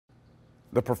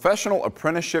The Professional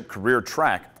Apprenticeship Career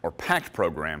Track, or PACT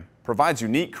program, provides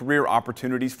unique career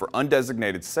opportunities for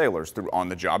undesignated sailors through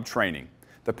on-the-job training.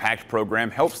 The PACT program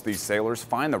helps these sailors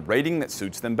find the rating that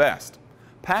suits them best.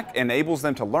 PACT enables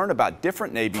them to learn about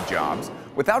different Navy jobs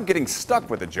without getting stuck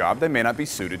with a job they may not be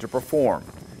suited to perform.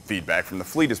 Feedback from the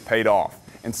fleet has paid off,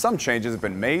 and some changes have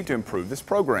been made to improve this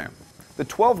program. The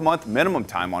 12-month minimum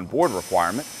time on board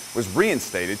requirement was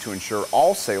reinstated to ensure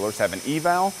all sailors have an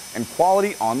eval and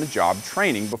quality on-the-job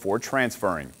training before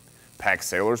transferring. PACT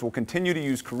sailors will continue to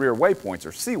use Career Waypoints,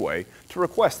 or Seaway, to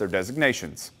request their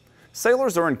designations.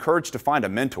 Sailors are encouraged to find a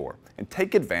mentor and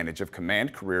take advantage of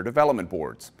command career development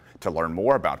boards. To learn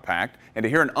more about PACT and to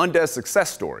hear an UNDEZ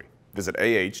success story, visit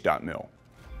ah.mil.